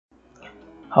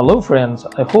Hello friends,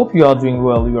 I hope you are doing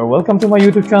well. You are welcome to my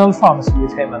YouTube channel Pharmacist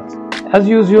with Hemant. As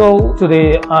usual,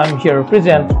 today I'm here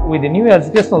present with a new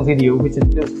educational video, which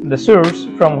is the source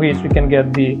from which we can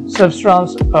get the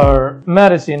substance or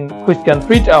medicine which can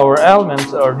treat our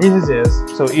ailments or diseases.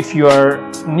 So if you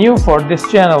are new for this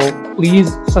channel,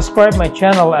 please subscribe my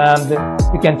channel and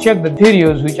you can check the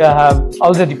videos which I have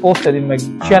already posted in my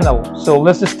channel. So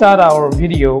let's start our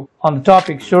video on the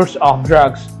topic source of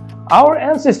drugs. Our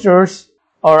ancestors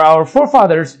or our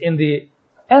forefathers in the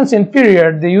ancient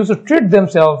period, they used to treat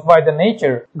themselves by the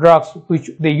nature drugs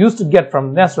which they used to get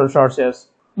from natural sources.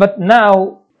 But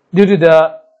now, due to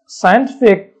the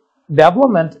scientific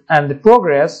development and the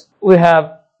progress, we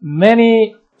have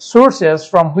many sources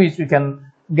from which we can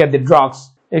get the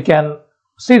drugs. You can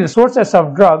see the sources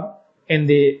of drug in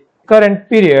the current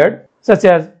period, such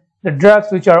as the drugs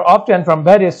which are obtained from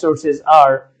various sources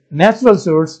are natural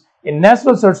source. In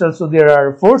natural sources, so there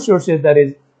are four sources, that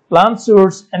is plant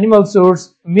source, animal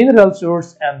source, mineral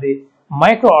source, and the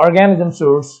microorganism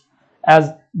source,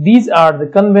 as these are the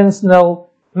conventional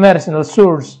medicinal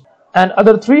source. And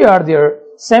other three are their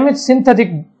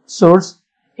semisynthetic source,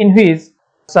 in which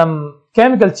some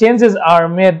chemical changes are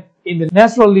made in the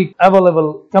naturally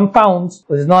available compounds,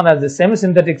 which is known as the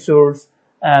semisynthetic source.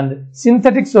 And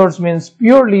synthetic source means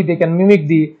purely they can mimic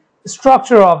the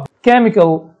structure of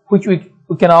chemical which we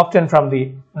can obtain from the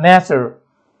nature.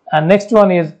 And next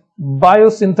one is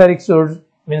biosynthetic source,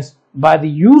 means by the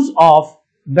use of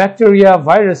bacteria,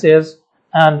 viruses,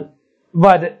 and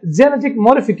by the genetic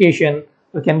modification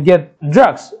we can get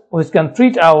drugs which can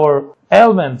treat our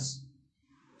ailments.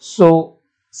 So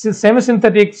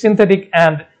semisynthetic, synthetic,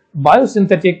 and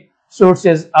biosynthetic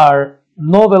sources are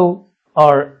novel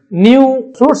or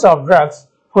new source of drugs,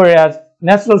 whereas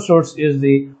natural source is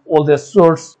the oldest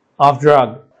source of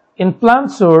drug. In plant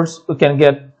source, we can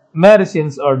get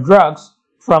medicines or drugs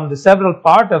from the several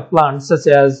parts of plants, such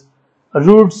as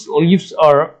roots, leaves,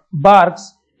 or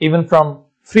barks. Even from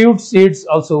fruit, seeds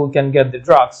also we can get the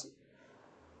drugs.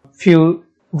 Few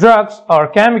drugs or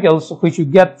chemicals which you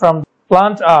get from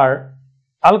plant are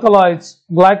alkaloids,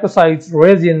 glycosides,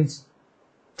 resins,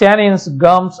 tannins,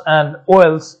 gums, and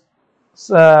oils.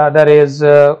 That is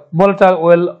volatile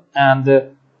oil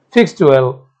and fixed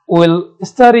oil. We'll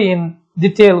study in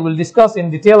detail, we'll discuss in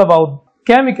detail about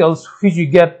chemicals which you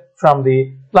get from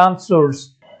the plant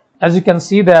source. As you can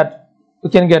see that we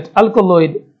can get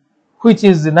alkaloid, which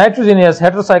is the nitrogenous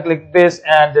heterocyclic base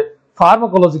and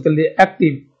pharmacologically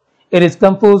active. It is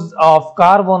composed of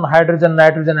carbon, hydrogen,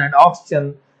 nitrogen, and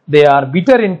oxygen. They are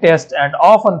bitter in taste and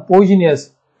often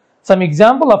poisonous. Some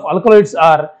example of alkaloids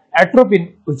are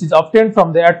atropine, which is obtained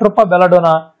from the Atropa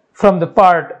belladonna from the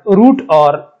part root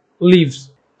or leaves.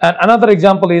 And another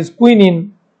example is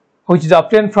quinine, which is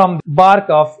obtained from the bark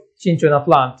of cinchona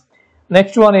plant.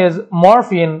 Next one is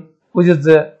morphine, which is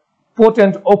the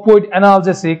potent opioid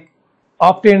analgesic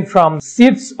obtained from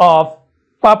seeds of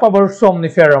Papaver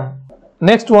somniferum.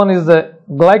 Next one is the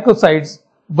glycosides.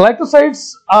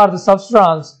 Glycosides are the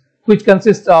substance which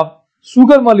consists of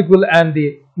sugar molecule and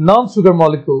the non-sugar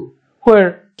molecule,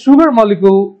 where sugar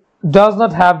molecule does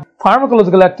not have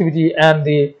pharmacological activity and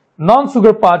the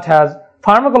non-sugar part has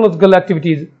pharmacological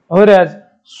activities, whereas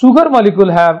sugar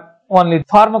molecule have only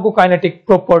pharmacokinetic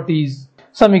properties.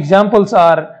 Some examples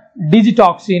are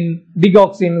digitoxin,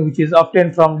 digoxin, which is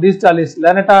obtained from Digitalis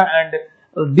lanata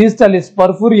and Digitalis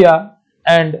purpurea,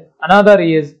 and another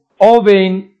is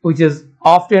ouabain, which is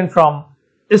obtained from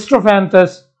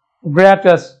Strophanthus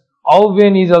gratus.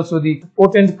 Ouabain is also the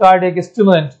potent cardiac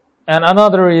stimulant. And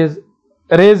another is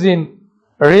resin.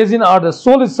 Resin are the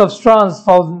solid substance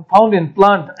found in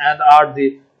plant and are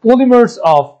the polymers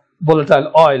of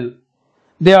volatile oil.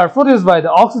 They are produced by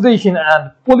the oxidation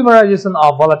and polymerization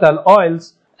of volatile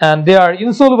oils, and they are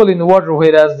insoluble in water,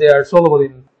 whereas they are soluble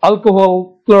in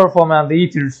alcohol, chloroform, and the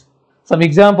ethers. Some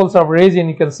examples of resin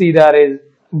you can see that is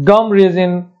gum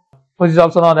resin, which is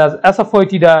also known as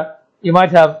asafoetida. You might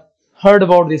have heard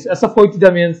about this.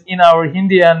 Asafoetida means in our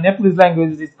Hindi and Nepalese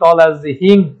language it is called as the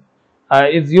hing.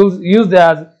 It's used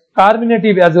as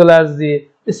carminative as well as the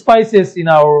spices in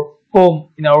our home,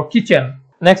 in our kitchen.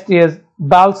 Next is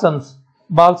balsams.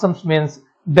 Balsams means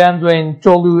benzoin,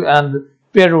 tolu, and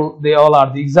peru. They all are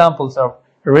the examples of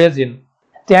resin.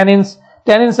 Tannins.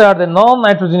 Tannins are the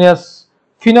non-nitrogenous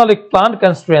phenolic plant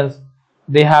constituents.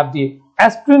 They have the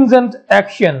astringent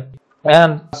action.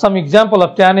 And some example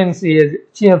of tannins is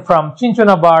from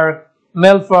cinchona bark,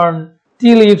 melfern,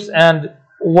 tea leaves, and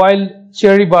wild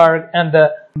cherry bark, and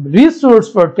the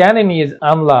resource for tannin is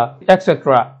amla,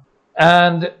 etc.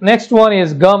 And next one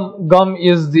is gum. Gum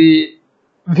is the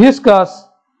viscous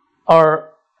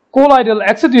or Colloidal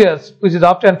residues, which is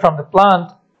obtained from the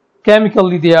plant.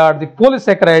 Chemically, they are the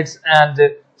polysaccharides and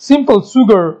simple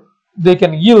sugar they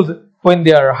can yield when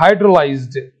they are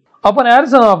hydrolyzed. Upon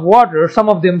addition of water, some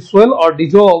of them swell or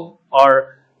dissolve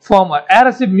or form an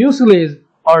adhesive mucilage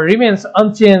or remains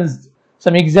unchanged.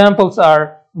 Some examples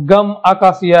are gum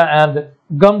acacia and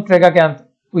gum tragacanth,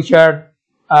 which are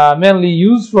mainly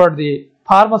used for the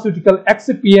pharmaceutical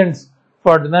excipients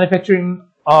for the manufacturing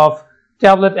of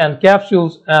tablet and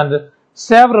capsules, and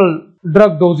several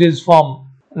drug doses form.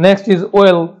 Next is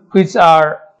oil, which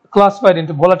are classified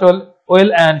into volatile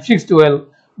oil and fixed oil.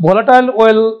 Volatile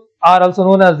oil are also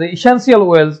known as the essential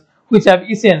oils, which have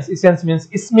essence. Essence means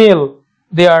smell.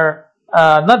 They are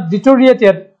not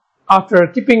deteriorated after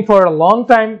keeping for a long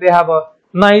time. They have a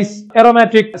nice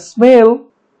aromatic smell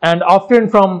and often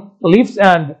from leaves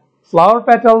and flower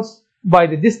petals by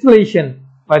the distillation,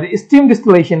 by the steam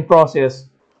distillation process.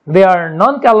 They are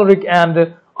non-caloric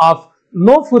and of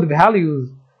no food values,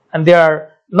 and they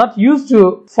are not used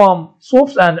to form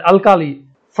soaps and alkali.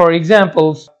 For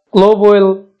examples, clove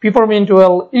oil, peppermint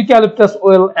oil, eucalyptus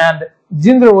oil, and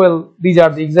ginger oil. These are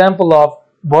the example of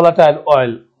volatile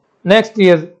oil. Next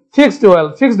is fixed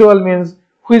oil. Fixed oil means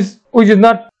which is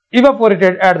not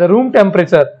evaporated at the room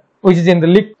temperature, which is in the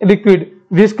liquid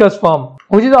viscous form,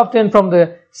 which is obtained from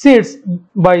the seeds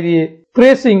by the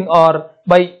pressing or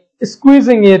by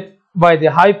squeezing it by the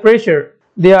high pressure.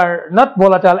 They are not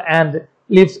volatile and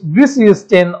leaves greasy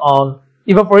stain on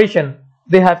evaporation.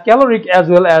 They have caloric as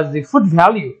well as the food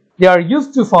value. They are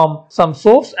used to form some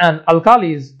soaps and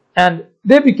alkalis, and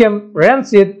they become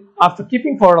rancid after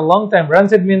keeping for a long time.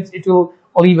 Rancid means it will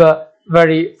leave a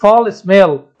very foul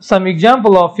smell. Some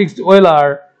example of fixed oil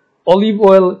are olive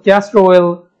oil, castor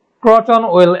oil, croton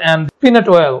oil, and peanut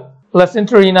oil. Let's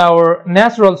enter in our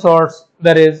natural source,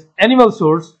 that is animal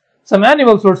source. Some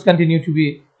animal source continue to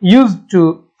be used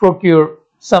to procure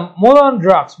some modern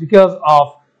drugs because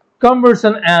of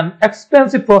cumbersome and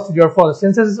expensive procedure for the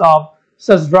synthesis of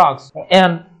such drugs.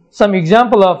 And some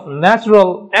example of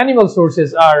natural animal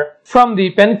sources are from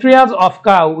the pancreas of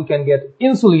cow we can get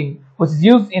insulin, which is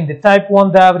used in the type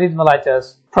 1 diabetes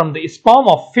mellitus. From the sperm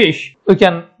of fish we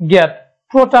can get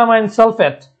protamine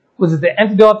sulfate, which is the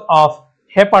antidote of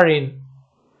heparin.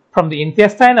 From the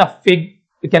intestine of pig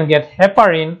we can get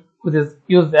heparin, which is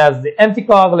used as the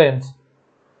anticoagulant.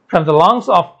 From the lungs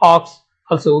of ox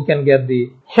also we can get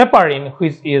the heparin,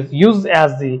 which is used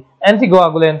as the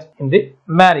anticoagulant in the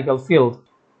medical field.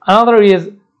 Another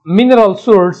is mineral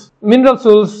salts. Mineral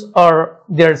salts or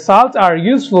their salts are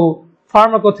useful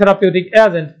pharmacotherapeutic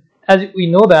agent, as we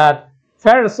know that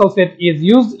ferrous sulfate is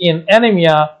used in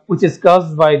anemia, which is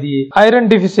caused by the iron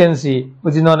deficiency,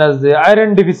 which is known as the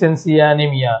iron deficiency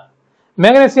anemia.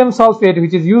 Magnesium sulfate,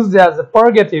 which is used as a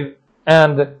purgative,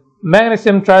 and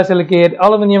magnesium trisilicate,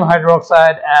 aluminum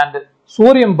hydroxide, and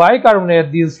sodium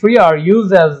bicarbonate, these three are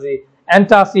used as the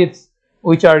antacids,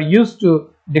 which are used to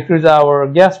decrease our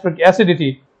gastric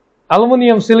acidity.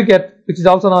 Aluminum silicate, which is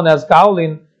also known as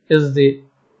kaolin, is the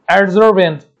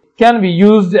adsorbent, can be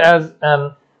used as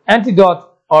an antidote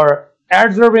or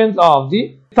adsorbent of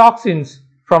the toxins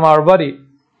from our body.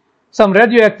 Some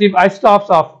radioactive isotopes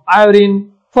of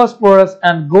iodine, phosphorus,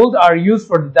 and gold are used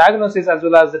for the diagnosis as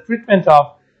well as the treatment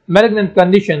of malignant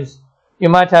conditions. You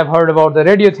might have heard about the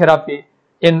radiotherapy.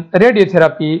 In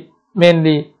radiotherapy,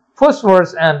 mainly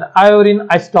phosphorus and iodine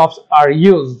isotopes are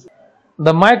used.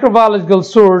 The microbiological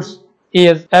source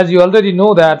is, as you already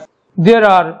know, that there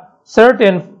are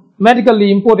certain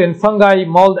medically important fungi,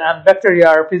 mold, and bacteria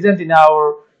are present in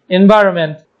our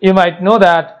environment. You might know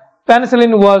that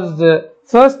penicillin was the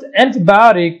first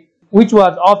antibiotic which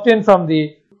was obtained from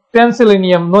the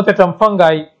Penicillium notatum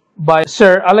fungi by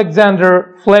Sir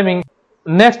Alexander Fleming.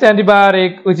 Next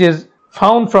antibiotic which is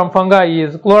found from fungi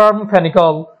is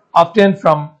chloramphenicol, obtained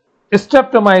from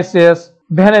Streptomyces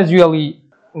venezuelae.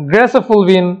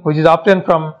 Grassofulvin, which is obtained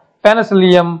from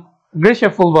Penicillium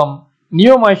grassifulvum.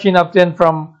 Neomycin, obtained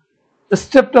from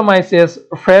Streptomyces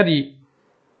freddi.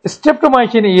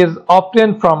 Streptomycin is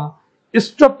obtained from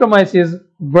Streptomyces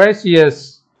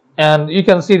gracius, and you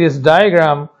can see this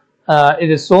diagram.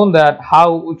 It is shown that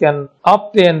how we can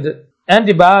obtain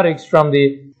antibiotics from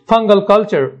the fungal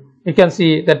culture. You can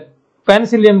see that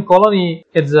Penicillium colony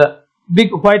is a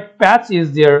big white patch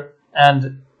is there,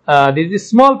 and these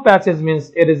small patches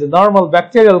means it is a normal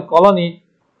bacterial colony,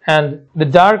 and the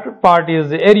dark part is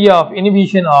the area of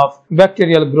inhibition of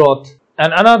bacterial growth.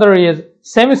 And another is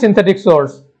semisynthetic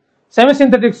source.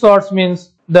 Semisynthetic source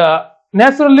means the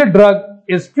naturally drug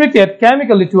is treated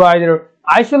chemically to either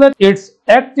isolate its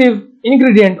active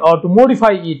ingredient or to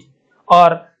modify it,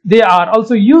 or they are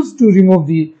also used to remove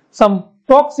some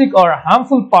toxic or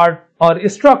harmful part or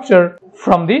structure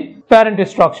from the parent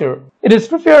structure. It is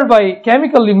prepared by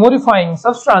chemically modifying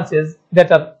substances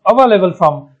that are available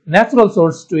from natural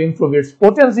source to improve its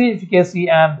potency, efficacy,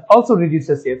 and also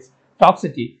reduces its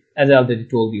toxicity, as I already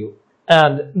told you.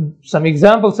 And some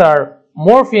examples are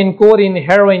morphine, codeine,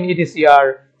 heroin, etc.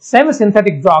 are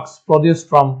semisynthetic drugs produced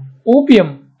from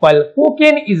opium, while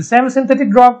cocaine is a semisynthetic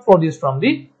drug produced from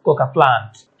the coca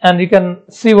plant. And you can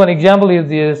see one example is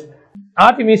this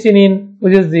artemisinin,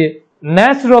 which is the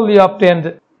naturally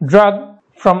obtained drug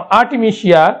from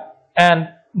artemisia, and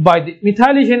by the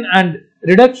methylation and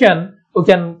reduction we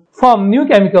can form new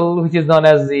chemical which is known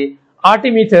as the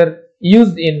artemether,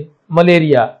 used in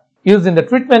malaria, used in the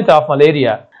treatment of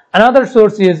malaria. Another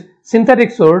source is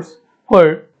synthetic source,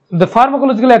 where the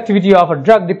pharmacological activity of a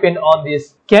drug depend on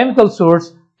this chemical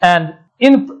source, and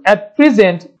at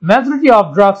present majority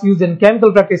of drugs used in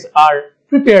chemical practice are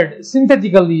prepared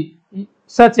synthetically,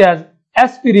 such as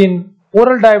aspirin,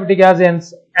 oral diabetic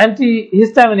agents,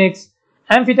 antihistaminics,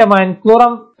 amphetamine,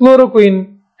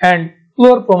 chloroquine, and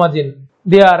chlorpromazine.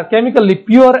 They are chemically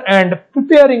pure, and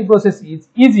preparing process is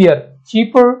easier,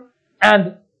 cheaper,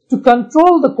 and to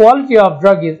control the quality of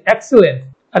drug is excellent.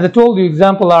 As I told you,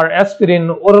 example are aspirin,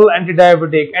 oral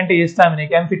antidiabetic,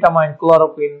 antihistaminic, amphetamine,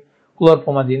 chloroquine,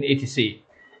 chlorpromazine, etc.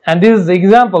 And this is the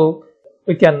example.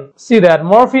 We can see that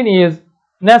morphine is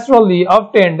naturally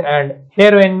obtained, and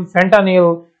heroin,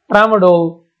 fentanyl,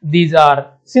 tramadol, these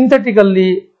are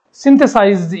synthetically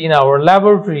synthesized in our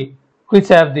laboratory, which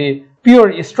have the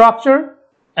pure structure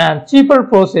and cheaper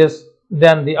process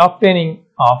than the obtaining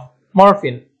of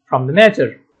morphine from the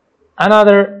nature.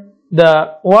 Another,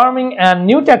 the warming and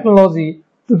new technology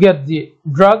to get the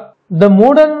drug. The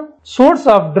modern source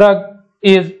of drug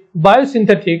is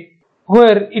biosynthetic,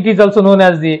 where it is also known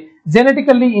as the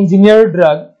genetically engineered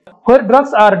drug, where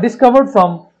drugs are discovered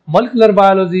from molecular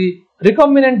biology,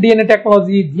 recombinant DNA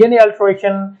technology, DNA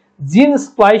alteration, gene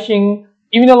splicing,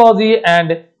 immunology,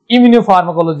 and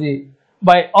immunopharmacology.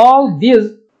 By all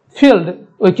these fields,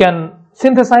 we can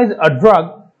synthesize a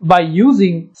drug by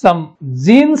using some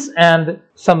genes and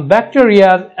some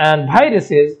bacteria and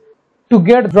viruses to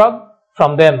get drug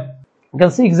from them. You can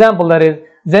see example, that is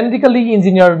genetically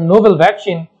engineered novel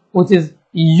vaccine, which is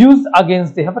used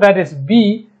against the hepatitis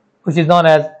B, which is known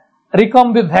as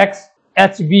Recombivvax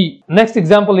HB. Next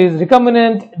example is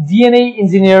recombinant DNA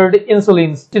engineered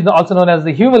insulins, which is also known as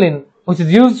the Humulin, which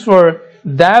is used for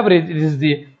diabetes. It is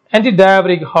the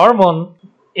anti-diabetic hormone.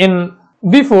 In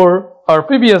before or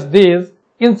previous days,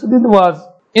 insulin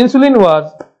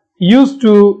was used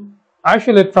to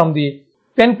isolate from the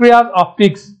pancreas of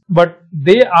pigs, but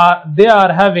they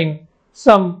are having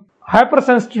some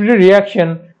hypersensitivity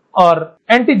reaction or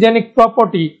antigenic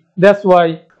property. That's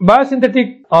why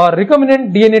biosynthetic or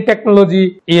recombinant DNA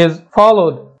technology is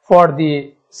followed for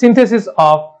the synthesis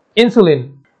of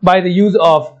insulin by the use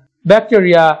of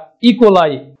bacteria E.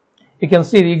 coli. You can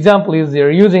see the example is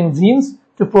they're using genes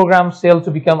to program cells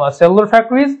to become a cellular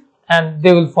factories, and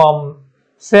they will form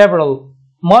several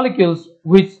molecules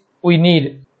which we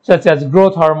need, such as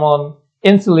growth hormone,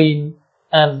 insulin,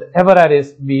 and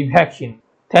hepatitis B vaccine.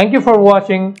 Thank you for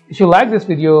watching. If you like this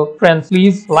video, friends,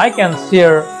 please like and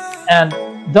share, and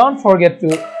don't forget to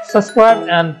subscribe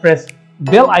and press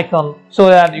bell icon so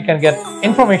that you can get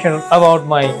information about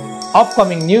my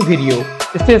upcoming new video.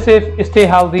 Stay safe, stay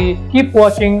healthy, keep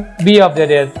watching, be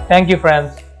updated. Thank you,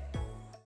 friends.